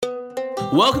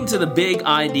Welcome to the Big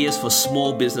Ideas for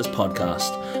Small Business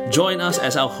podcast. Join us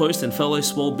as our host and fellow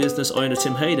small business owner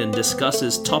Tim Hayden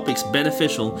discusses topics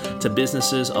beneficial to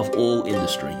businesses of all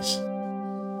industries.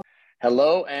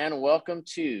 Hello and welcome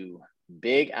to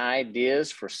Big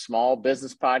Ideas for Small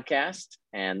Business podcast.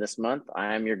 And this month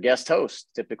I am your guest host.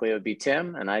 Typically it would be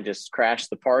Tim, and I just crashed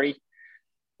the party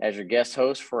as your guest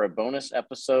host for a bonus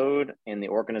episode in the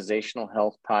Organizational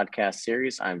Health podcast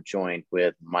series. I'm joined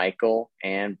with Michael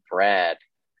and Brad.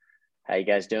 How you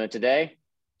guys doing today?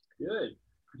 Good.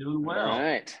 Doing well. All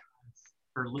right.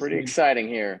 Pretty exciting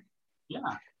here. Yeah.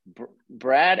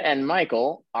 Brad and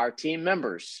Michael are team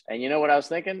members. And you know what I was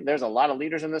thinking? There's a lot of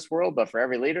leaders in this world, but for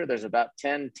every leader, there's about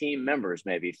 10 team members,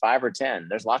 maybe 5 or 10.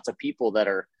 There's lots of people that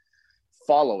are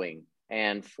following.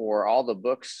 And for all the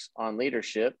books on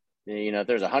leadership, you know, if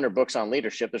there's 100 books on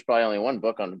leadership, there's probably only one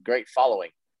book on great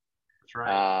following. That's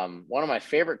right. One of my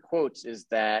favorite quotes is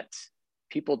that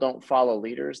people don't follow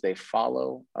leaders, they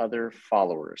follow other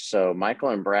followers. So Michael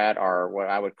and Brad are what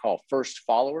I would call first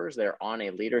followers. They're on a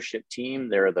leadership team.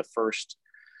 They're the first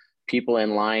people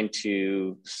in line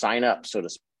to sign up, so to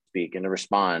speak, and to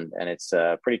respond. And it's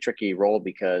a pretty tricky role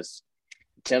because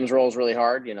Tim's role is really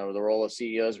hard. You know, the role of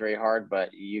CEO is very hard,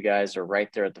 but you guys are right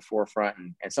there at the forefront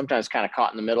and sometimes kind of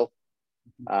caught in the middle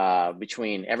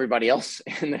between everybody else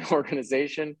in the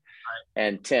organization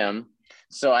and Tim.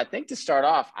 So I think to start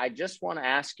off, I just want to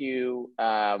ask you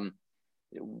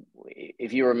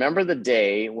if you remember the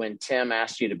day when Tim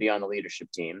asked you to be on the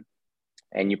leadership team,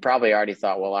 and you probably already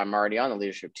thought, well, I'm already on the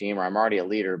leadership team or I'm already a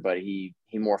leader, but he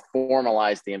more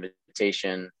formalized the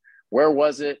invitation. Where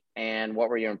was it, and what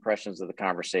were your impressions of the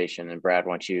conversation? And Brad,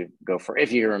 why don't you go for,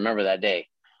 if you remember that day,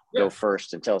 go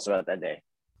first and tell us about that day.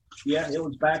 Yeah, it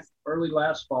was back early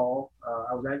last fall.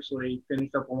 I was actually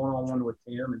finished up a one-on-one with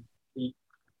Tim, and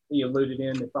he alluded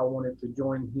in if I wanted to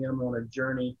join him on a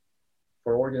journey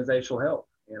for organizational health.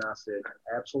 And I said,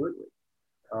 absolutely.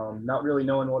 Not really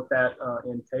knowing what that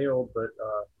entailed, but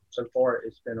so far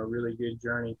it's been a really good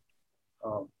journey.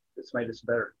 It's made us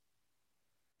better.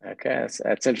 Okay,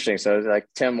 that's interesting. So it's like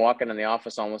Tim walking in the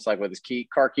office almost like with his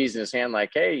car keys in his hand,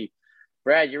 like, hey,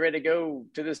 Brad, you ready to go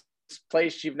to this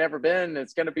place you've never been?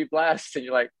 It's going to be blessed. And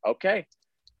you're like, okay,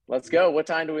 let's go. What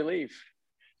time do we leave?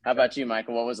 How about you,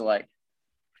 Michael? What was it like?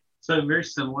 So very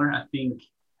similar. I think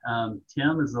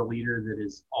Tim is a leader that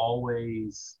is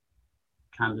always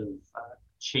kind of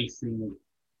chasing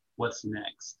what's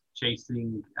next,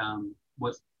 chasing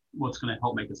what's going to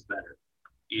help make us better.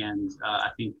 And I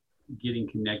think getting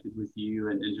connected with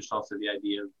you and just also the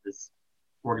idea of this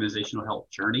organizational health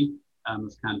journey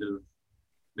was kind of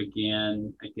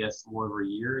began, I guess, a little over a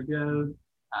year ago.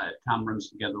 Time runs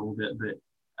together a little bit, but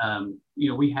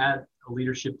we had a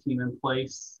leadership team in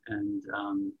place and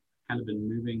kind of been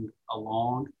moving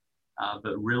along,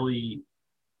 but really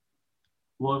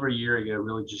a little over a year ago,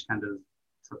 really just kind of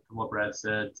to what Brad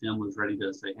said, Tim was ready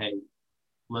to say, hey,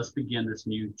 let's begin this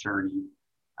new journey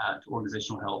to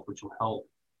organizational health, which will help.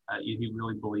 He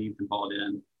really believed and bought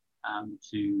in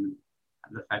to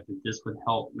the fact that this would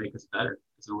help make us better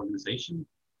as an organization.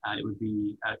 It would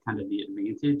be kind of the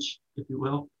advantage, if you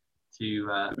will,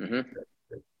 to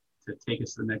take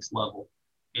us to the next level.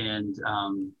 And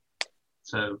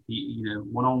so he,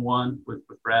 one-on-one with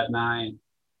Brad and I,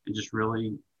 and just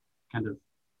really kind of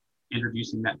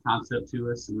introducing that concept to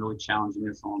us and really challenging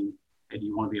us on, hey, do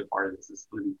you want to be a part of this? It's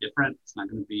going to be different. It's not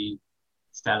going to be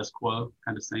status quo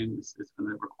kind of thing. It's going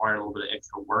to require a little bit of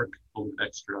extra work, a little bit of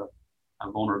extra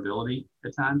vulnerability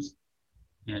at times.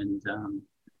 And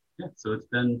so it's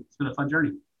been a fun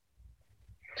journey.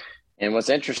 And what's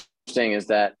interesting is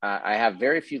that I have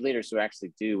very few leaders who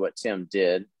actually do what Tim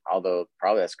did, although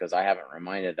probably that's because I haven't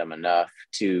reminded them enough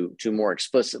to more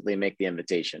explicitly make the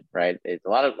invitation, right? A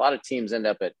lot of teams end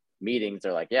up at meetings.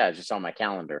 They're like, yeah, it's just on my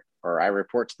calendar, or I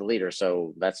report to the leader.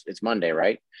 So it's Monday,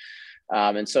 right?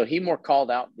 And so he more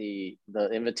called out the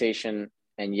invitation,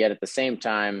 and yet at the same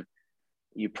time,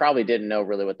 you probably didn't know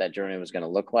really what that journey was going to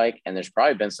look like. And there's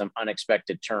probably been some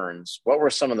unexpected turns. What were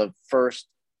some of the first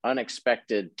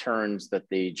unexpected turns that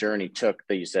the journey took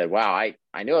that you said, wow,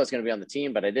 I knew I was going to be on the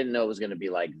team, but I didn't know it was going to be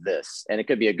like this? And it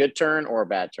could be a good turn or a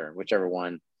bad turn, whichever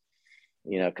one,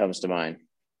 comes to mind.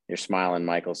 You're smiling,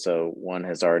 Michael. So one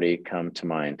has already come to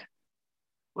mind.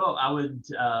 Well, I would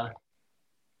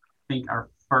think our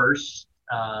first,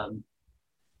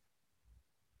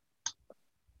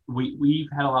 we've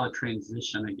had a lot of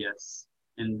transition, I guess,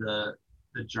 in the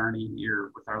journey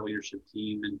here with our leadership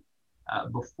team. And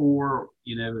before,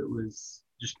 it was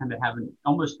just kind of having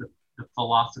almost the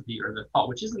philosophy or the thought,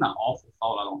 which isn't an awful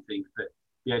thought, I don't think, but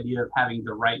the idea of having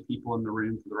the right people in the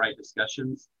room for the right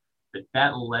discussions,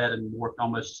 that led and morphed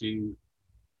almost to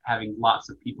having lots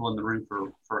of people in the room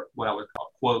for what I would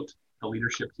call, quote, the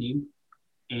leadership team.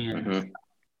 And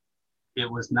it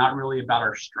was not really about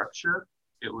our structure.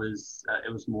 It was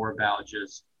more about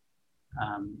just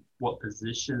what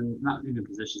position, not even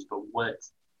positions, but what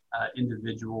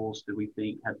individuals do we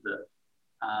think had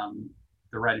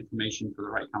the right information for the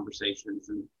right conversations,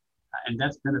 and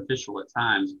that's beneficial at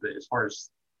times. But as far as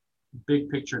big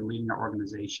picture and leading our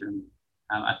organization,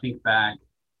 I think back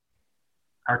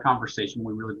our conversation,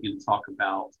 we really began to talk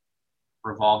about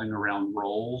revolving around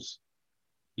roles,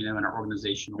 in our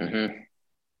organizational,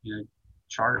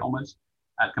 chart almost,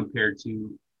 compared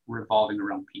to revolving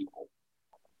around people.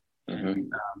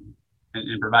 And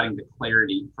providing the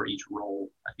clarity for each role,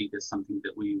 I think is something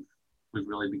that we've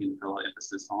really begun to put a lot of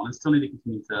emphasis on, and still need to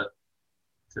continue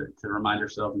to remind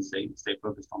ourselves and stay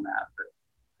focused on that.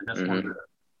 But that's one of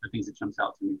the things that jumps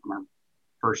out to me from our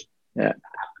first half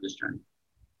of this journey.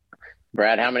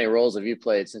 Brad, how many roles have you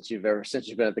played since you've been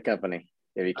at the company?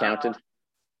 Have you counted?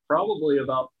 Probably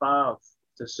about 5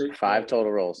 to 6. 5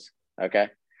 total roles. Okay.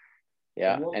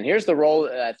 Yeah. And here's the role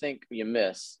that I think you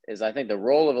miss is I think the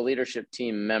role of a leadership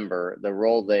team member, the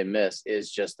role they miss is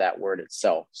just that word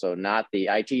itself. So not the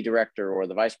IT director or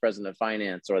the vice president of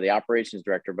finance or the operations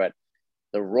director, but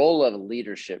the role of a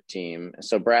leadership team.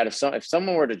 So Brad, if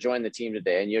someone were to join the team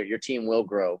today, and your team will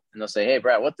grow, and they'll say, hey,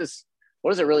 Brad, what does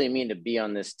it really mean to be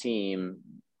on this team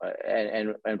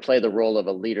and play the role of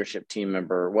a leadership team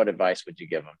member? What advice would you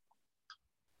give them?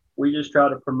 We just try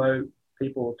to promote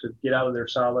people to get out of their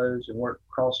silos and work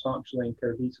cross-functionally and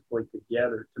cohesively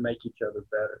together to make each other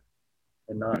better,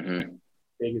 and not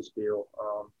biggest deal.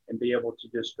 And be able to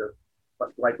just,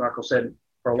 like Michael said,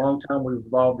 for a long time we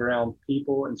revolved around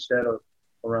people instead of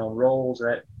around roles.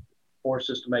 That forced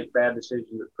us to make bad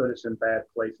decisions that put us in bad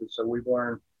places. So we've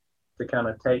learned to kind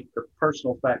of take the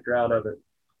personal factor out of it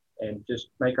and just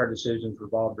make our decisions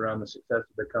revolved around the success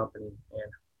of the company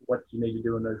and what you need to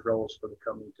do in those roles for the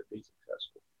company to be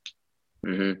successful.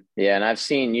 Yeah, and I've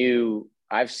seen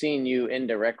you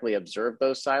indirectly observe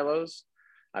those silos.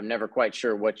 I'm never quite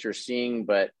sure what you're seeing,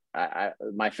 but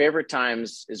my favorite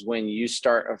times is when you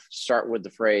start with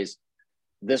the phrase,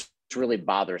 "This really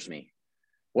bothers me."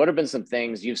 What have been some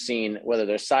things you've seen, whether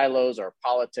they're silos or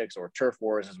politics or turf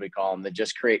wars, as we call them, that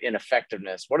just create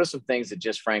ineffectiveness? What are some things that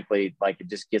just frankly, like, it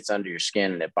just gets under your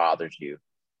skin and it bothers you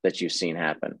that you've seen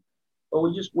happen?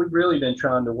 Well, we've really been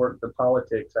trying to work the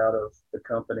politics out of the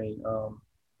company.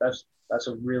 That's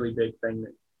a really big thing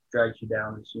that drags you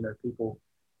down is, people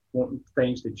wanting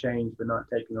things to change, but not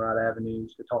taking the right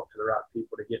avenues to talk to the right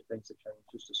people to get things to change,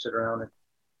 just to sit around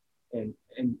and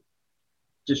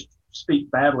just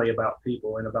speak badly about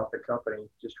people and about the company,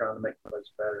 just trying to make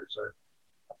things better. So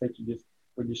I think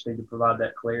we just need to provide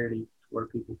that clarity where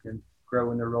people can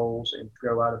grow in their roles and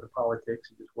grow out of the politics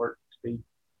and just work to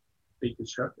be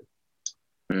constructive.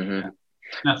 And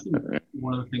I think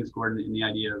one of the things, Gordon, in the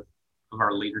idea of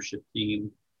our leadership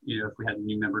team, if we had a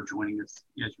new member joining us,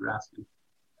 as you're asking,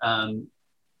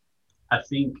 I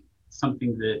think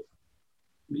something that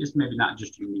is maybe not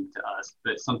just unique to us,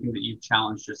 but something that you've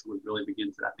challenged us would really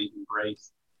begin to, I think,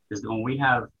 embrace is that when we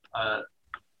have a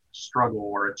struggle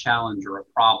or a challenge or a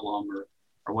problem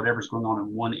or whatever's going on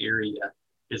in one area,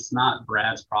 it's not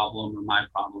Brad's problem or my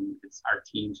problem, it's our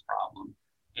team's problem.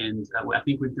 And I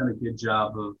think we've done a good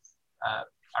job of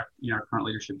our current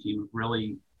leadership team of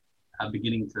really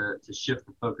beginning to shift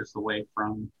the focus away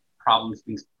from problems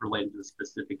being related to a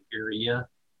specific area,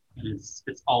 and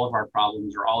it's all of our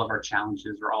problems or all of our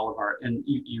challenges or all of our, and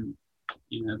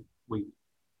we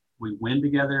win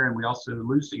together and we also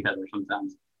lose together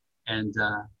sometimes, and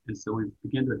so we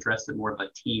begin to address it more of a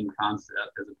team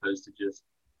concept as opposed to just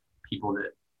people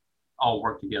that all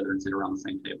work together and sit around the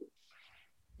same table.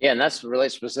 Yeah, and that's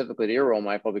related specifically to your role,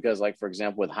 Michael, because, like, for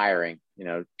example, with hiring,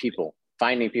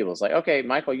 finding people, it's like, okay,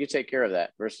 Michael, you take care of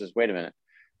that, versus, wait a minute,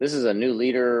 this is a new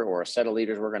leader or a set of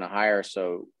leaders we're going to hire.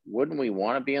 So wouldn't we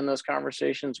want to be in those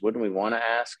conversations? Wouldn't we want to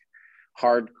ask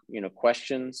hard,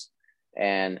 questions?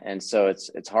 And so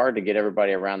it's hard to get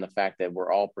everybody around the fact that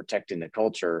we're all protecting the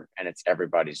culture and it's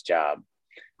everybody's job.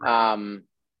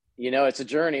 It's a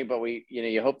journey, but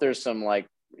you hope there's some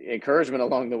encouragement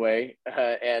along the way,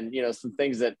 and some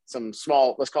things some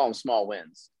small, let's call them small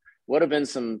wins. What have been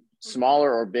some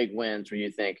smaller or big wins where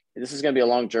you think this is going to be a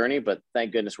long journey, but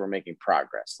thank goodness we're making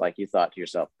progress? Like, you thought to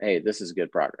yourself, hey, this is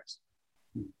good progress.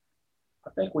 I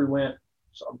think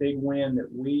a big win that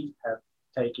we have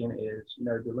taken is,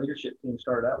 the leadership team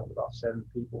started out with about 7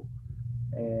 people,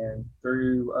 and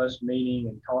through us meeting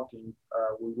and talking,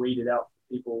 we weeded out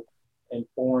people and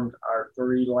formed our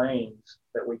 3 lanes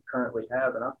that we currently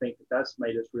have. And I think that's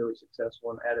made us really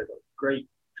successful and added a great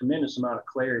tremendous amount of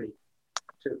clarity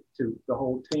to the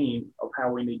whole team of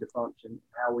how we need to function,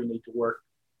 how we need to work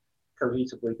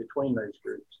cohesively between those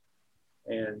groups.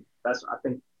 And I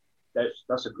think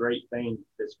that's a great thing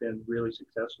that's been really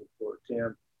successful for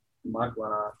Tim, Michael,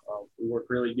 and I. We work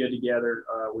really good together.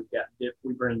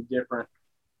 We bring different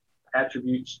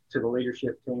attributes to the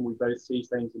leadership team. We both see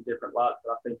things in different lights,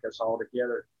 but I think us all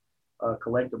together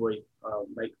collectively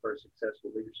make for a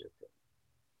successful leadership team.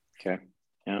 Okay.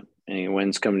 Yeah. Any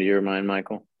wins come to your mind,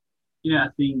 Michael? Yeah, I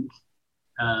think,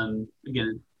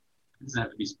 again, it doesn't have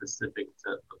to be specific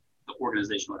to the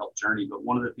organizational health journey, but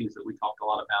one of the things that we talked a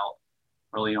lot about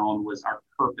early on was our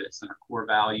purpose and our core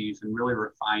values, and really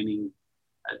refining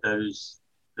those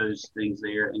things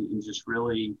there, and just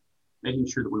really making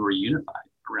sure that we were unified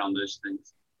around those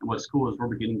things. And what's cool is we're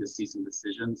beginning to see some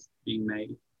decisions being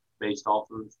made based off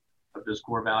of those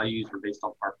core values, or based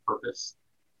off our purpose.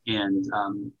 And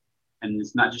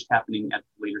it's not just happening at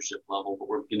the leadership level, but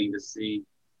we're beginning to see,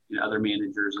 other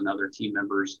managers and other team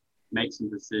members make some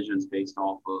decisions based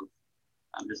off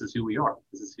of this is who we are.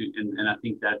 This is who, and I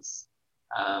think that's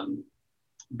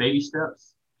baby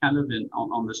steps kind of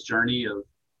on this journey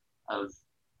of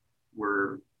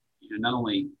we're not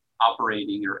only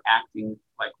operating or acting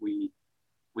like we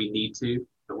need to,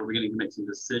 but we're beginning to make some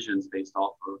decisions based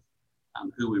off of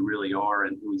who we really are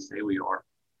and who we say we are,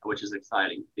 which is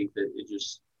exciting. I think that it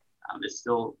just it's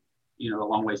still a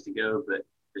long ways to go, but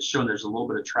it's showing there's a little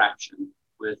bit of traction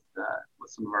with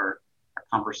some of our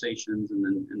conversations, and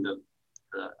then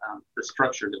the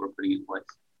structure that we're putting in place.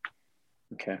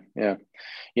 Okay. Yeah.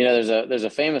 There's a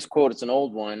famous quote. It's an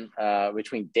old one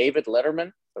between David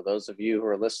Letterman, for those of you who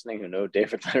are listening who know who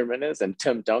David Letterman is, and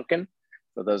Tim Duncan,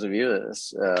 for those of you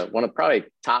that's one of probably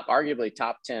arguably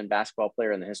top 10 basketball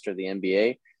player in the history of the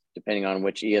NBA, depending on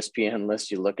which ESPN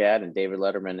list you look at, and David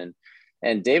Letterman.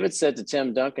 And David said to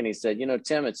Tim Duncan, he said,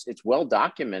 Tim, it's well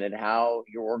documented how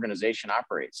your organization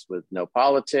operates with no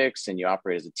politics, and you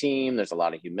operate as a team. There's a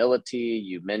lot of humility.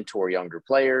 You mentor younger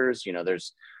players.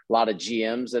 There's a lot of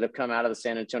GMs that have come out of the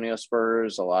San Antonio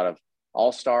Spurs, a lot of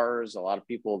all-stars, a lot of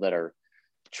people that are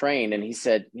trained. And he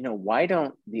said, why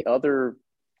don't the other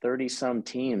 30-some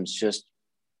teams just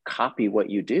copy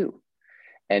what you do?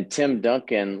 And Tim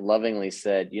Duncan lovingly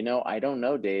said, I don't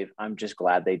know, Dave. I'm just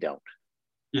glad they don't.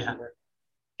 Yeah.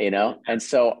 And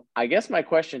so I guess my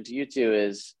question to you two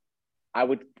is, I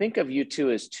would think of you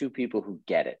two as two people who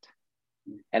get it.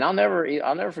 And I'll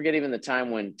never forget even the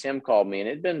time when Tim called me, and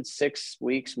it'd been 6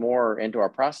 weeks more into our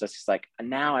process. He's like,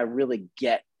 now I really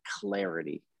get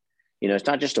clarity. It's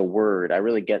not just a word. I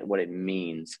really get what it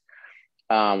means.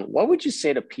 What would you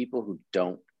say to people who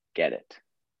don't get it?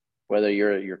 Whether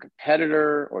you're your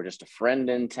competitor or just a friend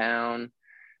in town,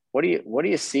 what do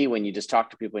you see when you just talk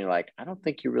to people and you're like, I don't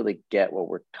think you really get what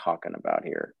we're talking about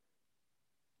here?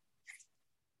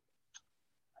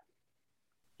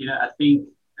 I think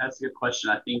that's a good question.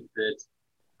 I think that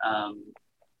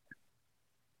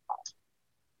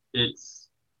is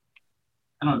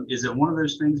it one of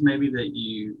those things maybe that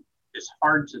it's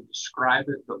hard to describe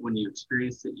it, but when you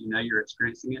experience it, you're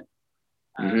experiencing it.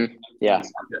 Yeah.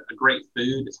 It's like a great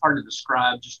food. It's hard to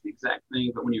describe just the exact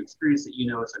thing, but when you experience it,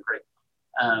 it's a great.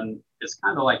 It's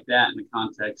kind of like that in the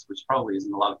context, which probably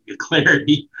isn't a lot of good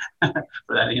clarity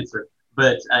for that answer.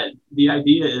 But the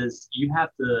idea is you have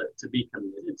to be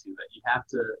committed to it. You have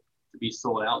to be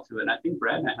sold out to it. And I think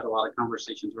Brad and I had a lot of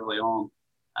conversations early on.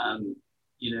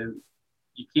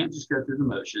 You can't just go through the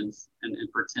motions and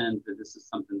pretend that this is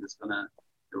something that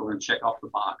we're going to check off the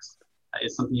box.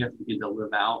 It's something you have to begin to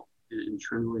live out and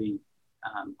truly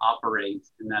operate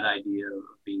in that idea of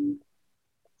being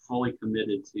fully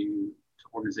committed to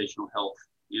organizational health,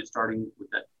 starting with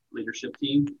that leadership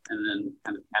team and then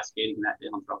kind of cascading that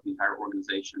down throughout the entire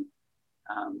organization.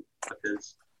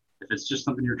 Because if it's just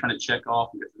something you're trying to check off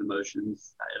and go through the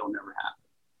motions, it'll never happen.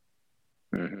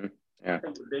 Mm-hmm. Yeah, I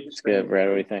think the biggest it's good. Brad,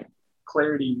 what do you think?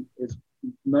 Clarity is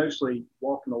mostly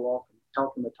walking the walk and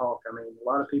talking the talk. I mean, a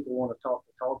lot of people want to talk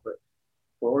the talk, but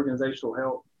for organizational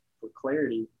health, for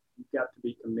clarity, you've got to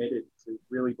be committed to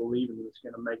really believing that it's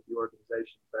going to make the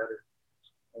organization better.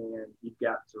 And you've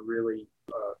got to really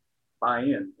buy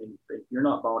in. And if you're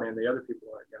not bought in, the other people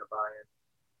aren't going to buy in.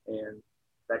 And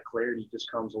that clarity just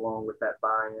comes along with that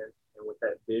buy-in and with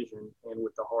that vision and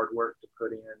with the hard work to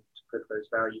put those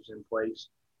values in place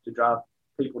to drive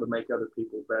people to make other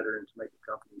people better and to make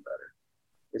the company better.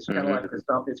 It's kind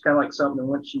of like something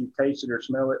once you taste it or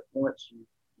smell it once, you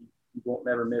won't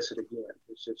never miss it again.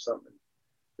 It's just something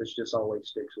that's just always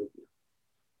sticks with you.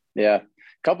 Yeah.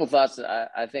 A couple of thoughts.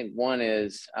 I think one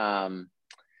is,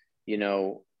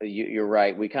 you're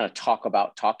right. We kind of talk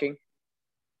about talking.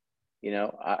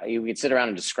 You could sit around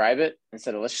and describe it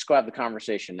instead of let's just go have the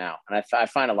conversation now. And I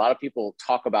find a lot of people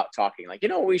talk about talking, like,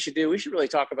 what we should do? We should really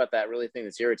talk about that really thing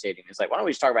that's irritating. It's like, why don't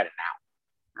we just talk about it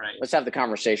now? Right. Let's have the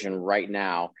conversation right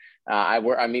now. I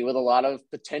meet with a lot of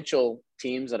potential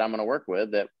teams that I'm going to work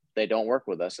with that they don't work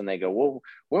with us, and they go, well,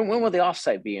 when will the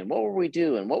offsite be, and what will we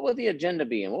do, and what will the agenda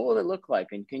be, and what will it look like,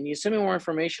 and can you send me more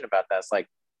information about that? It's like,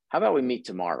 how about we meet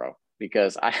tomorrow?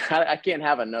 Because I can't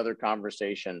have another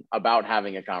conversation about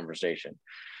having a conversation.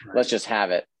 Right. Let's just have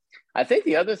it. I think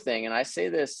the other thing, and I say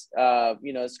this,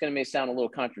 it's going to may sound a little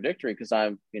contradictory because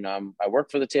I work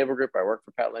for the Table Group. I work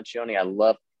for Pat Lencioni. I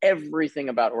love everything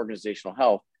about organizational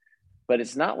health, but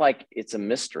it's not like it's a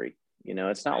mystery.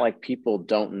 It's not like people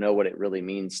don't know what it really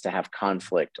means to have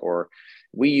conflict, or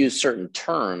we use certain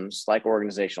terms like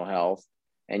organizational health.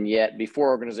 And yet before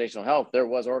organizational health, there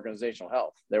was organizational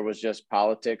health. There was just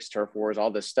politics, turf wars,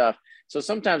 all this stuff. So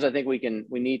sometimes I think we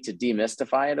need to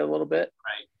demystify it a little bit.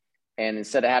 Right. And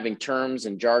instead of having terms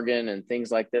and jargon and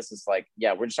things like this, it's like,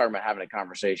 yeah, we're just talking about having a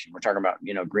conversation. We're talking about,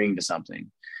 agreeing to something.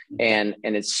 Mm-hmm.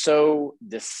 And it's so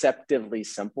deceptively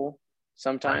simple.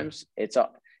 Sometimes it's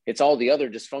all the other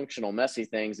dysfunctional, messy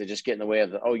things that just get in the way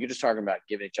of you're just talking about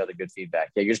giving each other good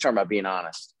feedback. Yeah. You're just talking about being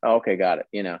honest. Oh, okay. Got it.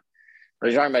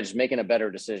 You're talking about just making a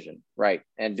better decision, right?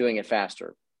 And doing it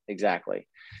faster. Exactly.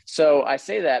 So I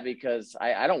say that because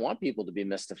I don't want people to be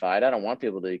mystified. I don't want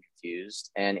people to be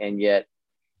confused. And yet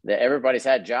that everybody's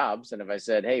had jobs. And if I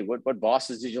said, hey, what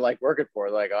bosses did you like working for?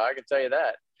 Like, I can tell you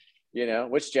that,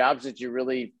 which jobs did you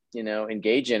really,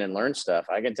 engage in and learn stuff?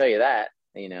 I can tell you that,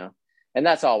 and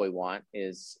that's all we want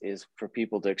is for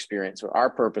people to experience. Our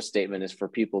purpose statement is for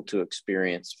people to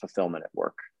experience fulfillment at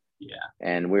work. Yeah.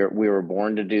 And we were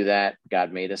born to do that.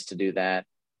 God made us to do that.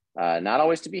 Not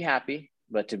always to be happy,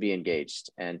 but to be engaged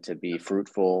and to be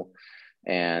fruitful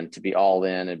and to be all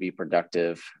in and be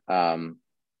productive.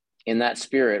 In that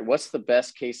spirit, what's the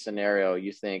best case scenario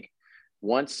you think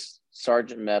once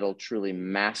Sergeant Metal truly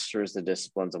masters the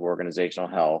disciplines of organizational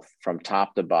health from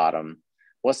top to bottom?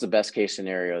 What's the best case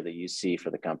scenario that you see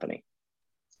for the company?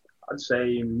 I'd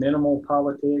say minimal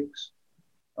politics,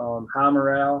 high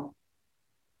morale,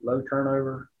 low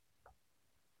turnover,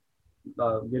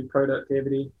 good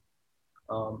productivity.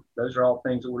 Those are all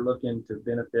things that we're looking to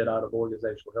benefit out of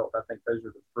organizational health. I think those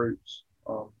are the fruits,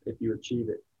 if you achieve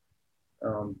it,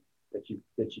 that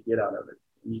you get out of it.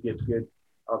 And you get good,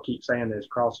 I'll keep saying this,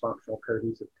 cross-functional,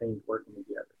 cohesive teams working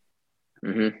together.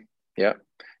 Mm-hmm. Yeah.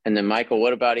 And then Michael,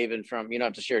 what about even from, you don't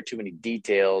have to share too many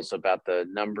details about the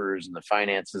numbers and the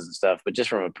finances and stuff, but just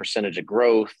from a percentage of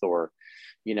growth, or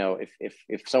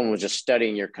if someone was just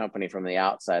studying your company from the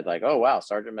outside, like, oh, wow,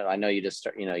 Sergeant Metal, I know you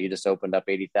just opened up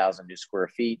 80,000 new square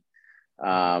feet.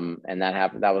 And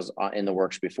that was in the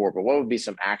works before, but what would be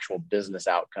some actual business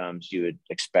outcomes you would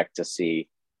expect to see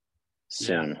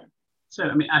soon? Yeah.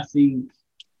 So, I think,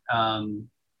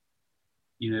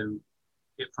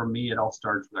 for me, it all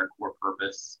starts with our core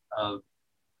purpose of,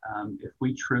 if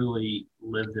we truly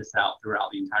live this out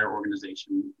throughout the entire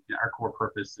organization, our core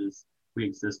purpose is we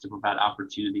exist to provide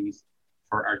opportunities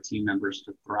for our team members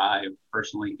to thrive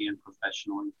personally and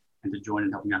professionally and to join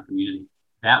in helping our community.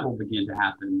 That will begin to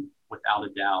happen without a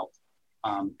doubt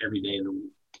every day of the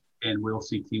week. And we'll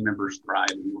see team members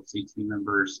thrive, and we'll see team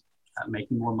members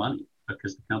making more money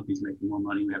because the company's making more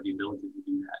money. We have the ability to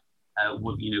do that.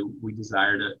 We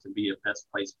desire to be a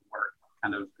best place to work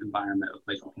kind of environment, a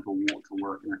place where people want to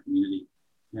work in our community.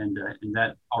 And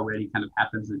that already kind of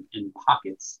happens in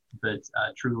pockets, but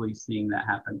truly seeing that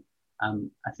happen.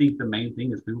 I think the main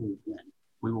thing is we will win.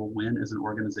 We will win as an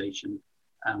organization.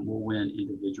 We'll win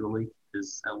individually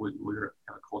because we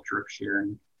have a culture of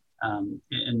sharing. And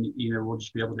we'll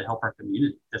just be able to help our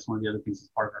community. That's one of the other things as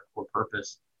part of our core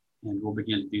purpose. And we'll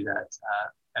begin to do that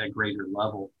at a greater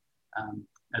level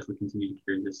as we continue to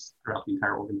carry this throughout the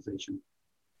entire organization.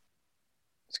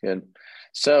 That's good.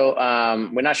 So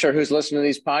we're not sure who's listening to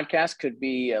these podcasts. Could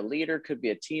be a leader, could be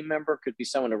a team member, could be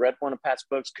someone who read one of Pat's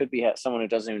books, could be someone who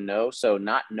doesn't even know. So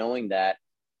not knowing that,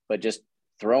 but just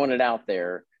throwing it out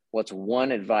there, what's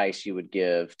one advice you would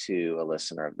give to a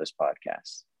listener of this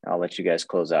podcast? I'll let you guys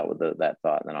close out with that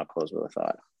thought, and then I'll close with a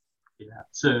thought. Yeah.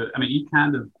 So, you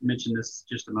kind of mentioned this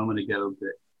just a moment ago, but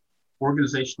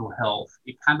organizational health,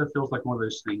 it kind of feels like one of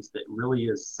those things that really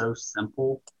is so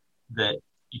simple that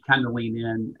you kind of lean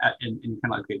in and you're kind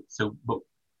of like, okay, so, but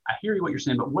I hear you what you're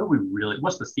saying, but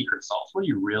what's the secret sauce? What do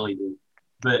you really do?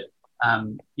 But,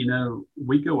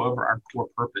 we go over our core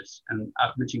purpose, and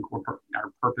I've mentioned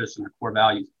our purpose and our core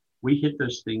values. We hit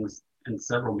those things in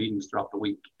several meetings throughout the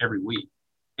week, every week.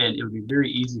 And it would be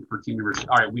very easy for team members to,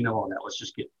 all right, we know all that. Let's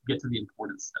just get to the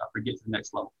important stuff or get to the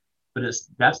next level. But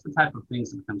that's the type of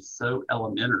things that become so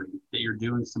elementary that you're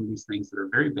doing some of these things that are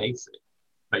very basic,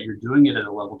 but you're doing it at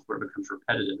a level to where it becomes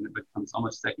repetitive and it becomes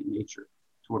almost second nature,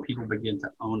 to where people begin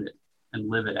to own it and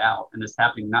live it out. And it's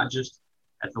happening not just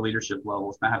at the leadership level,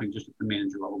 it's not happening just at the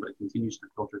manager level, but it continues to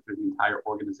filter through the entire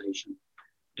organization.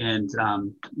 And if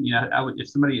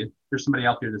there's somebody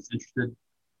out there that's interested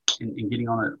in getting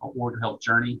on an org health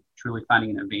journey, truly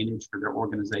finding an advantage for their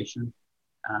organization,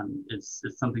 it's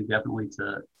something definitely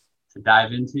to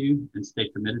dive into and stay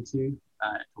committed to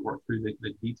work through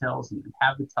the details and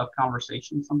have the tough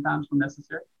conversations sometimes when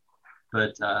necessary.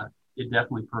 But it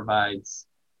definitely provides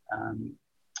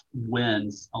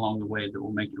wins along the way that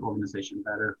will make your organization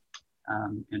better.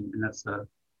 And that's a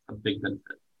big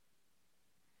benefit.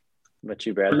 But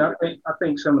you, Brad? I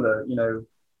think some of the,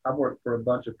 I've worked for a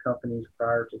bunch of companies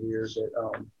prior to here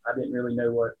that I didn't really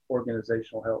know what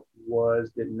organizational health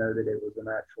was, didn't know that it was an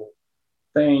actual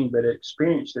thing, but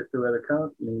experienced it through other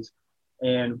companies.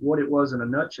 And what it was in a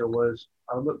nutshell was,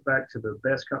 I look back to the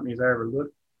best companies I ever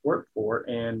worked for,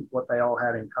 and what they all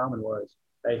had in common was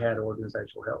they had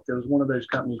organizational health. It was one of those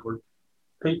companies where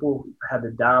people had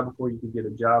to die before you could get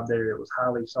a job there. It was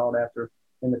highly sought after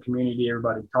in the community.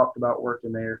 Everybody talked about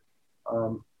working there.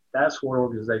 That's what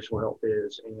organizational health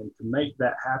is. And to make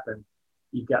that happen,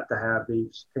 you've got to have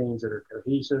these teams that are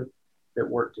cohesive, that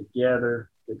work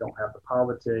together, that don't have the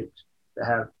politics, that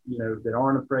have, that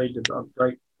aren't afraid to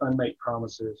break unmade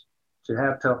promises, to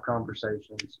have tough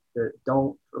conversations, that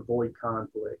don't avoid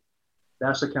conflict.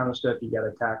 That's the kind of stuff you got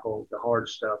to tackle, the hard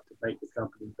stuff to make the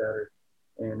company better.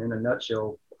 And in a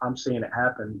nutshell, I'm seeing it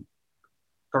happen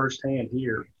firsthand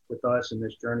here with us in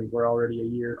this journey. We're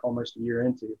already almost a year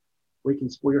into.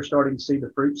 We are starting to see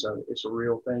the fruits of it. It's a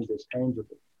real thing that's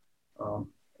tangible.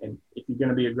 And if you're going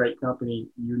to be a great company,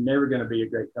 you're never going to be a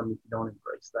great company if you don't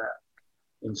embrace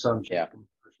that in some shape. Yeah.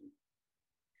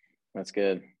 That's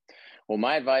good. Well,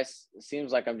 my advice,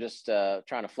 seems like I'm just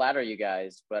trying to flatter you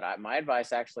guys, but my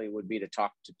advice actually would be to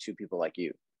talk to two people like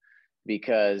you,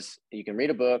 because you can read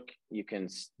a book, you can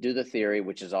do the theory,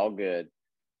 which is all good,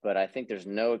 but I think there's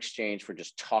no exchange for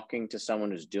just talking to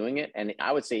someone who's doing it. And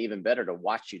I would say even better to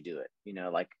watch you do it.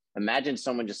 Like imagine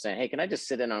someone just saying, hey, can I just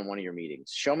sit in on one of your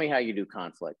meetings? Show me how you do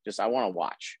conflict. I want to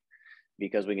watch,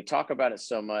 because we can talk about it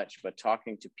so much, but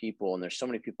talking to people, and there's so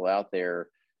many people out there,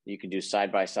 you can do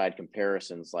side-by-side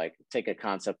comparisons, like take a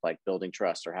concept like building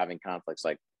trust or having conflicts.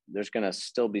 Like there's going to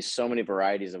still be so many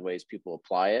varieties of ways people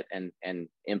apply it and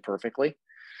imperfectly.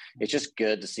 It's just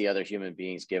good to see other human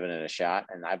beings giving it a shot.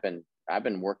 And I've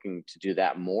been working to do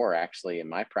that more actually in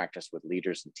my practice with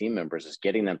leaders and team members, is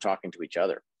getting them talking to each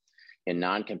other in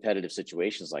non-competitive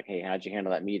situations. Like, hey, how'd you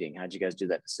handle that meeting? How'd you guys do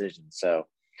that decision? So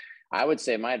I would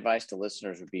say my advice to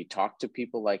listeners would be talk to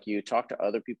people like you, talk to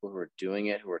other people who are doing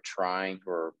it, who are trying,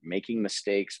 who are making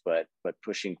mistakes, but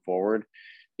pushing forward,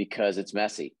 because it's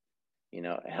messy.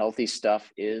 Healthy stuff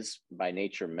is by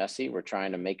nature messy. We're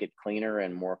trying to make it cleaner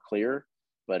and more clear,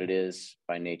 but it is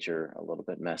by nature a little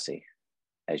bit messy,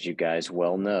 as you guys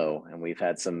well know. And we've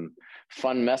had some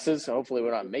fun messes. Hopefully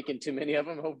we're not making too many of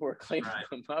them. Hope we're cleaning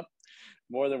them up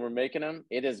more than we're making them.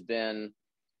 It has been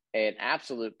an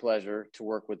absolute pleasure to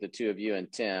work with the two of you and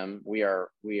Tim. We are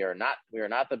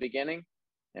not the beginning,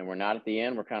 and we're not at the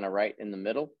end. We're kind of right in the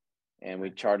middle, and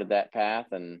we charted that path,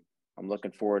 and I'm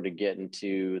looking forward to getting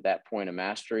to that point of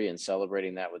mastery and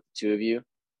celebrating that with the two of you.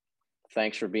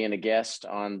 Thanks for being a guest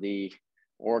on the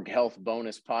Org Health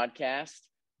Bonus podcast.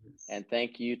 And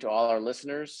thank you to all our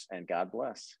listeners, and God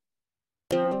bless.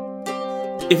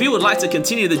 If you would like to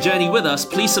continue the journey with us,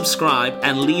 please subscribe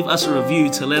and leave us a review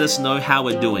to let us know how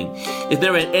we're doing. If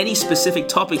there are any specific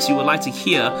topics you would like to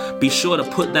hear, be sure to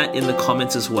put that in the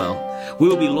comments as well. We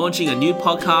will be launching a new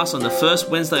podcast on the first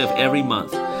Wednesday of every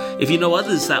month. If you know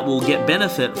others that will get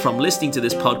benefit from listening to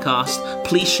this podcast,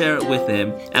 please share it with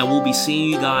them, and we'll be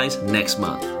seeing you guys next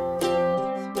month.